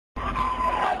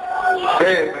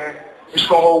Yeah, man. Just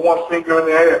gonna hold one finger in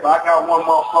the air. But I got one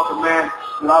motherfucker, man,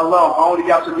 that I love. I only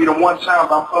got to meet him one time,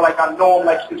 but I feel like I know him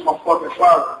like he's my fucking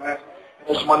father, man.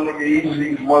 That's my nigga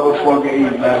Easy, motherfucking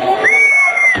Easy, man.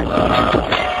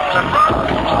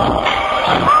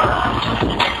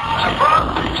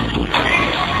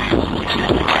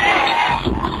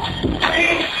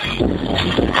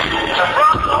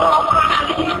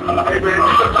 Hey, man,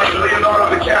 you look like Leonardo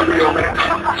DiCaprio, man.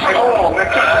 Hey, hold on, man.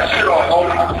 Cut that shit off,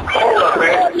 homie. Hold up,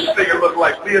 man. This nigga look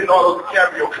like Leonardo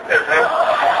DiCaprio. Come here, man.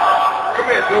 Come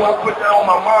here, dude. I put that on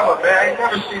my mama, man. I ain't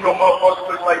never seen no motherfucker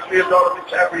look like Leonardo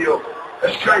DiCaprio.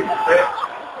 That's crazy, man.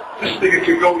 This nigga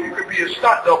could go, you could be a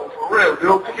stunt double for real,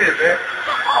 dude. Come here, man.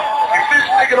 If this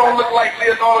nigga don't look like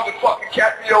Leonardo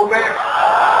DiCaprio, man.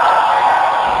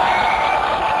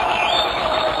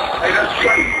 Hey, that's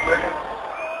crazy, man.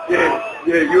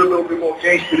 Yeah, you're a little bit more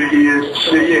gangster than he is.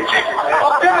 Yeah, kick it, man.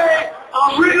 Okay,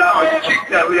 reload. Kick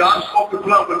that, Leo. I smoked the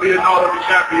blunt with Leonardo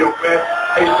DiCaprio, man.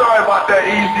 Hey, sorry about that,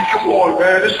 Easy. Come on,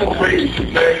 man. This one's for Easy,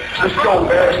 man. Let's go,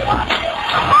 man.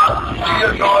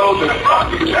 Leonardo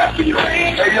DiCaprio.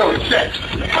 Hey, yo, check.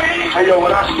 Hey, yo,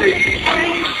 when I say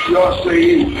Easy, y'all say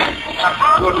Easy.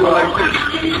 I'm gonna do it like this.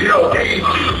 Yo,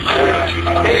 Easy.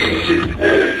 Easy.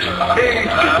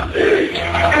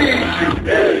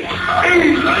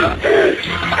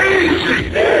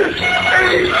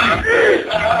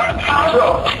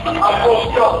 So, I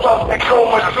woke up in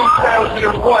coma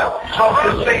 2001. Off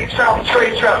the St. Charles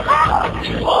trade trap.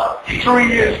 3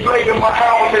 years later, my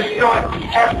album is done.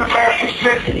 Aftermath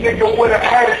presents a nigga with an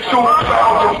attitude,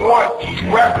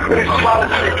 2001. Rap with his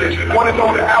politics, wanna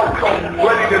know the outcome.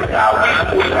 Ready to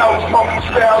die without monkey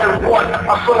style and what?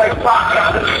 I feel like Fox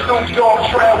after the Snoop Dogg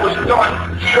trail was done.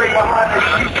 Straight behind the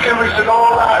sheep series and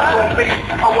all eyes on me.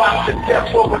 I watched the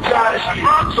death of a dynasty,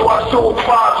 so I sold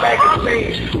 5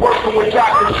 magazines, working with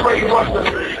Dr. Dre Russell.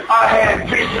 I had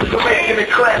visions of making it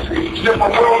classic. Then my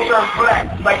world turned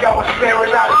black, like I was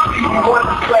staring out at Stevie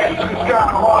Wonder's glass. It's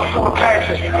gotten hard to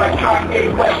imagine, like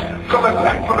Kanye West. Coming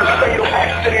back from a fatal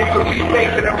accident to be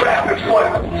making a rapid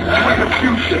one. We the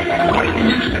future, when you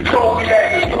used to call me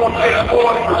that. One day 40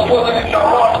 was willing in the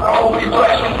heart of the holy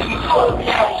flesh.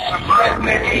 Letting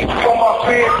it eat for my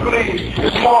bed, please.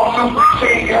 This Martin Luther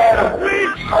King had him.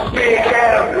 My big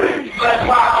had him. Let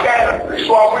Pac had him.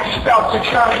 So I reached out to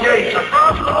Kanye.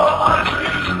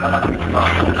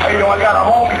 Hey, yo, I got a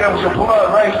homie that was a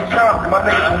blood, right? From Compton. My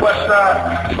nigga from West Side.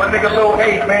 My nigga Lil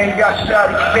 8, man, he got shot,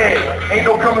 he's dead. Ain't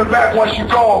no coming back once you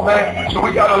gone, man. So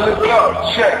we gotta live it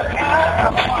up. Check.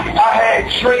 I had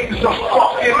dreams of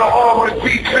fucking the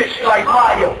R&B bitch like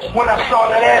Maya. When I saw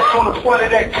that ass on the front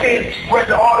of that tin, read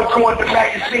the article in the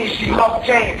magazine, she loved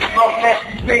game, loved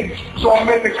nasty things. So I'm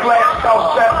in the class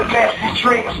outside the nasty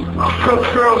dreams. Good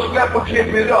girls never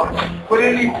give it up, but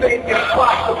anything is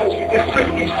possible. It's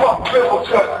 50 fuck dribble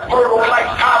cut. Hurdle like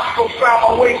Oscar, found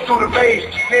my way through the maze.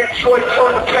 Then Troy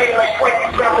turned the pain like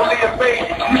Frankie Beverly and Maze.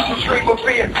 Used to dream of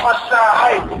being outside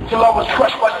hype till I was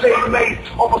crushed by Dave Mays.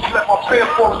 Almost let my pair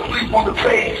fall asleep on the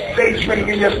page.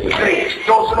 Daydreaming yesterday,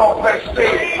 dozing off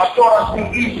backstage. I thought I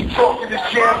seen Easy talking to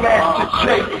Jam Master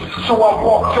Jay. So I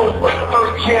walked over,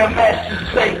 heard Jam Master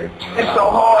say, it's a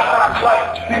hard knock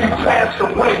life, then he passed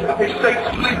away. They say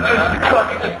sleep is the cut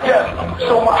to death.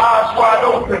 So my eyes wide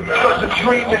open, cause a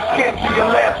dream is skin to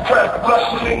your last breath.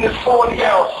 Blushing in this 40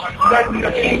 ounce, letting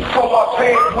the ink from my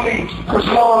pants bleed. Cause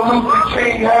Martin Luther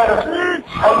King had her,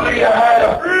 Aaliyah had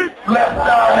her, Left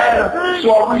Eye had her. So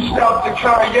I reached out to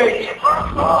Kanye.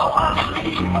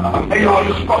 Hey, yo,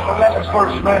 this fucking last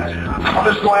verse, man. I'm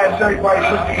just gonna ask everybody to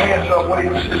put their hands up when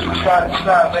they shit from side to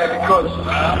side, man, because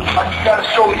I just gotta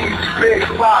show Easy big,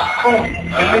 fly, food,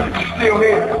 and niggas is still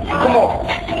here. Come on.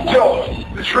 Yo,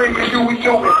 the dream of you, we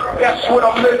do it. That's what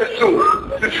I'm living to.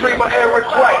 The dream of Eric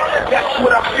White, that's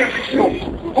what I'm giving to.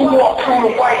 Who walked through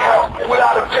the White House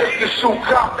without a business suit,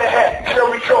 cop the hat,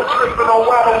 Jerry Joe tripping on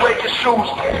Ronald Reagan shoes.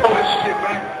 Know this shit,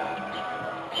 man.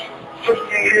 Just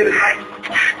ain't here tonight.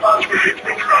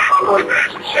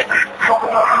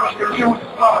 Coming up, confused,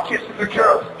 mama kissing the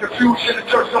girl. Confusion in the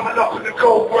church, coming up in the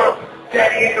cold world.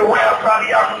 Daddy ain't around,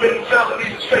 probably out committing felonies.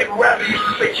 His favorite rapper used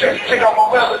to say, check out my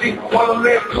melody. Wanna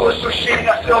live good, so shit,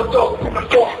 I sell dope. The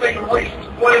fourth finger race,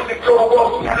 wanted to go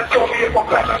up. Kinda told me if I'm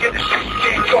back, I get the shit you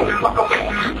can't go. Like I'm with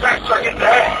you, back, so I get the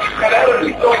hat. Got that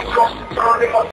early dope, cross the turn in my